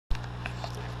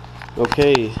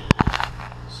Okay,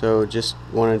 so just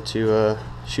wanted to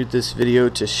shoot this video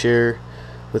to share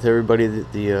with everybody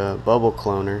the bubble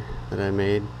cloner that I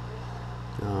made.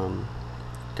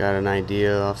 Got an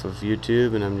idea off of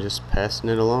YouTube and I'm just passing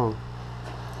it along.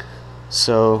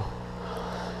 So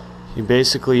you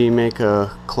basically make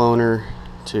a cloner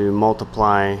to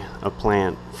multiply a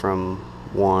plant from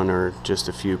one or just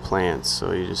a few plants.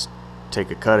 So you just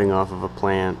take a cutting off of a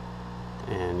plant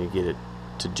and you get it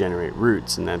to generate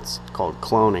roots, and that's called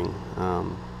cloning.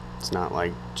 It's not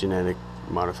like genetic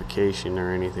modification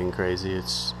or anything crazy.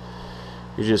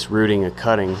 You're just rooting a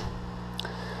cutting.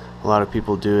 A lot of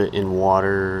people do it in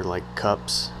water, like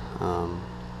cups.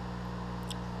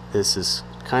 This is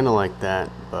kind of like that,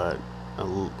 but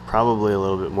probably a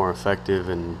little bit more effective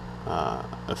and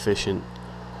efficient,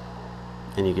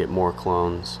 and you get more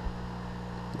clones.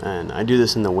 And I do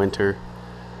this in the winter,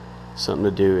 something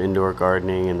to do indoor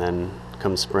gardening, and then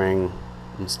come spring,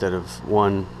 instead of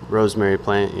one rosemary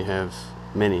plant you have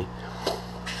many.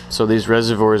 So these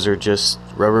reservoirs are just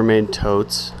Rubbermaid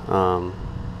totes.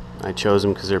 I chose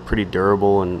them because they're pretty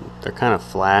durable and they're kind of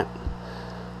flat,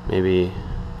 maybe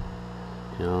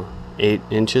 8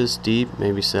 inches deep,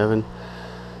 maybe 7.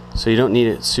 So you don't need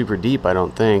it super deep, I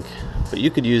don't think, but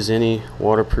you could use any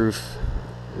waterproof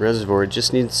reservoir. It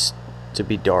just needs to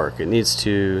be dark. It needs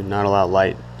to not allow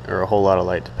light or a whole lot of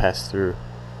light to pass through.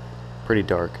 Pretty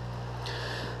dark.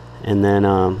 And then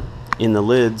in the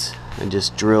lids I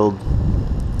just drilled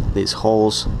these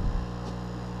holes,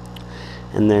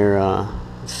 and they're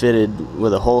fitted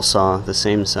with a hole saw the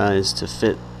same size to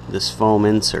fit this foam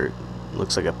insert.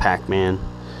 Looks like a Pac-Man.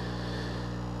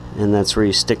 And that's where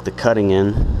you stick the cutting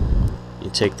in. You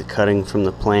take the cutting from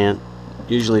the plant,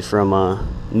 usually from a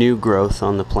new growth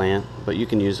on the plant, but you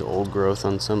can use old growth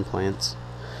on some plants.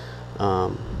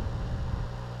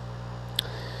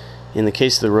 In the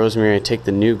case of the rosemary, I take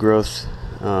the new growth.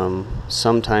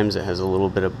 Sometimes it has a little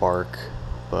bit of bark,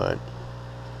 but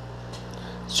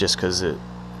it's just because it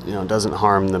doesn't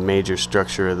harm the major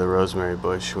structure of the rosemary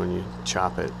bush when you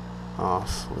chop it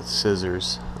off with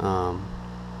scissors.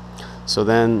 So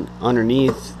then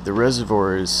underneath, the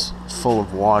reservoir is full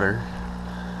of water,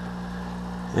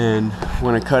 and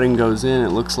when a cutting goes in,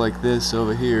 it looks like this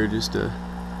over here, just a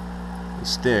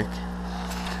stick.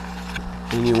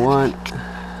 And you want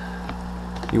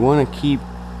to keep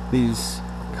these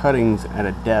cuttings at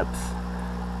a depth.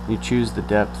 You choose the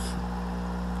depth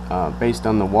based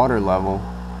on the water level,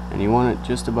 and you want it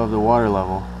just above the water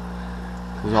level,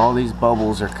 because all these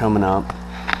bubbles are coming up,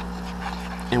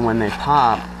 and when they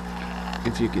pop,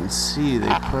 if you can see,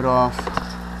 they put off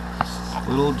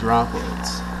little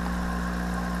droplets.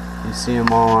 You see them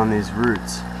all on these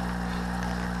roots.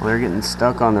 Well, they're getting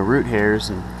stuck on the root hairs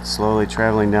and slowly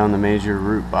traveling down the major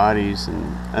root bodies,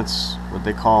 and that's what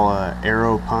they call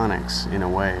aeroponics in a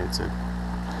way. It's a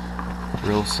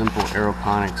real simple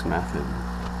aeroponics method.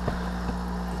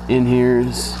 In here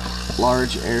is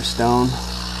large air stone,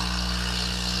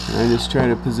 and I just try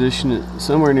to position it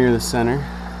somewhere near the center,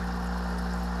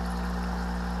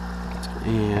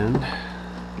 and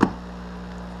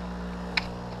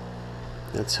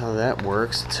that's how that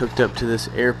works. It's hooked up to this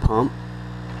air pump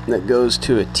that goes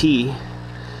to a T,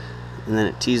 and then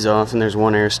it tees off, and there's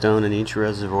one air stone in each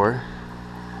reservoir.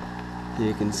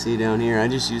 You can see down here, I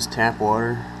just use tap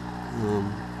water.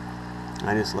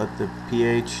 I just let the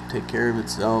pH take care of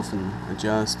itself and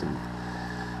adjust, and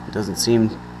it doesn't seem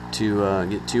to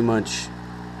get too much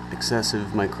excessive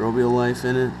microbial life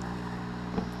in it.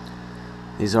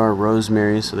 These are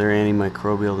rosemary, so they're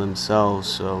antimicrobial themselves,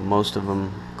 so most of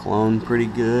them clone pretty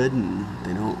good and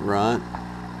they don't rot.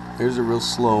 There's a real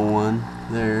slow one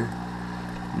there.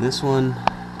 And this one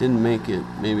didn't make it,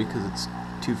 maybe because it's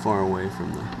too far away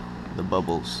from the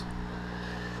bubbles.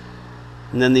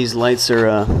 And then these lights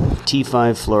are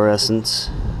T5 fluorescents.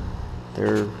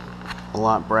 They're a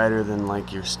lot brighter than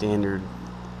like your standard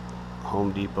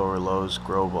Home Depot or Lowe's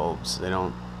grow bulbs. They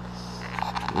don't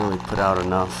really put out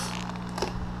enough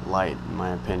light, in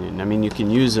my opinion. I mean, you can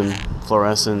use them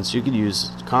fluorescents, you could use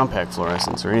compact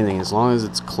fluorescents or anything, as long as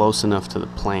it's close enough to the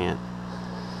plant.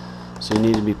 So you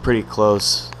need to be pretty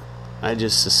close. I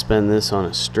just suspend this on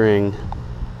a string,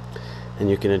 and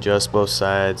you can adjust both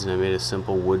sides, and I made a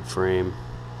simple wood frame,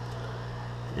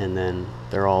 and then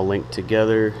they're all linked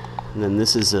together. And then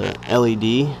this is a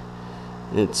LED.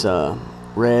 It's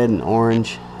red and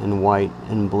orange and white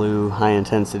and blue high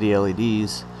intensity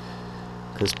LEDs,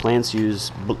 because plants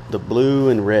use the blue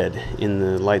and red in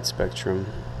the light spectrum,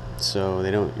 so they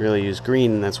don't really use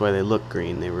green, and that's why they look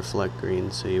green. They reflect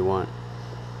green. So you want,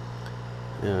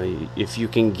 if you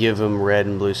can give them red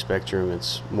and blue spectrum,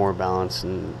 it's more balanced,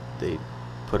 and they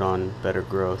put on better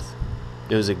growth.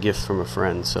 It was a gift from a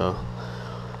friend, so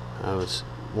I was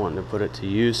wanting to put it to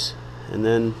use. And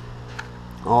then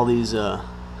all these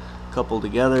couple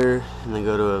together, and then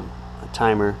go to a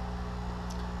timer,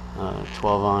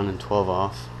 12 on and 12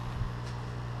 off.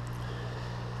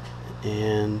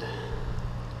 And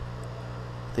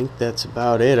I think that's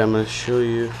about it. I'm going to show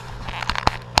you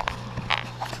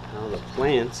how the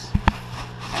plants,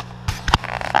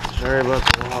 sorry about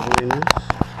the wobbliness.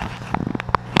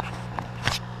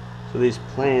 So these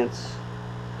plants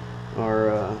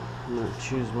are, I'm going to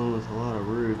choose one with a lot of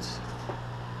roots.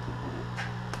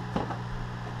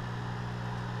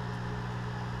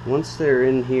 Once they're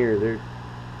in here,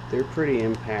 they're pretty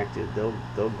impacted.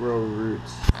 They'll grow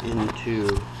roots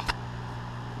into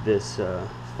this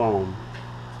foam.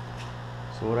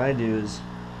 So what I do is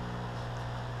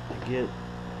I get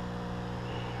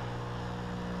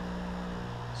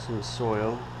some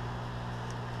soil,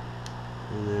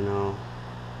 and then I'll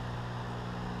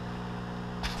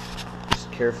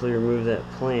just carefully remove that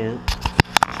plant,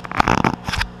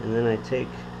 and then I take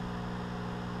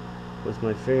with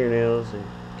my fingernails and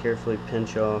carefully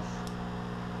pinch off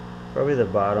probably the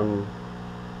bottom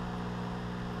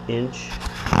inch.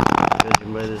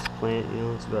 Judging by this plant, you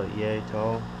know, it's about yay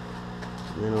tall.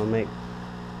 And then I'll make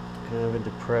kind of a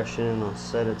depression, and I'll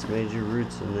set its major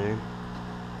roots in there.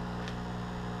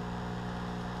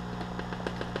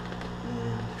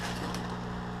 And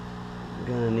I'm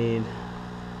gonna need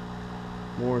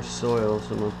more soil,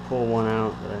 so I'm gonna pull one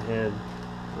out that I had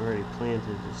already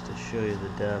planted just to show you the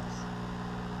depth.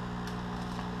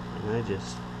 And I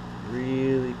just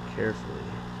really carefully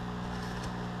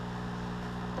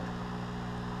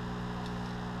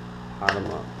pot them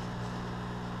up.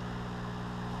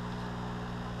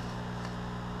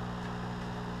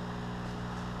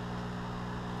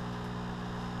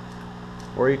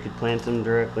 Or you could plant them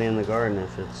directly in the garden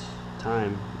if it's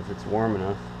time, if it's warm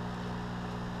enough.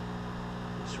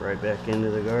 Just right back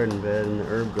into the garden bed in the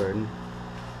herb garden.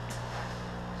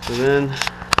 So then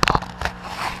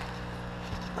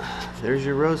there's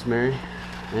your rosemary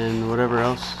and whatever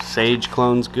else. Sage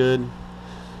clone's good,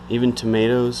 even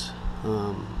tomatoes,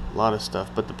 a lot of stuff.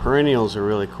 But the perennials are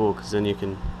really cool because then you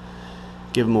can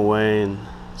give them away and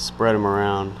spread them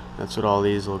around. That's what all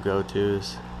these will go to,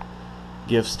 is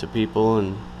gifts to people,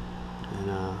 and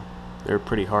they're a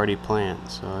pretty hardy plant,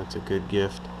 so it's a good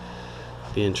gift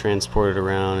being transported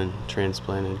around and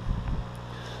transplanted.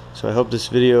 So I hope this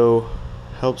video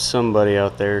helps somebody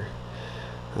out there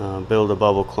build a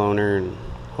bubble cloner, and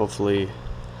hopefully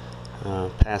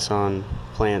pass on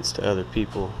plants to other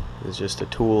people. It's just a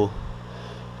tool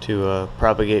to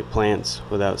propagate plants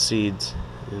without seeds,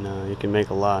 and you can make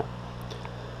a lot.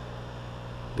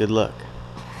 Good luck.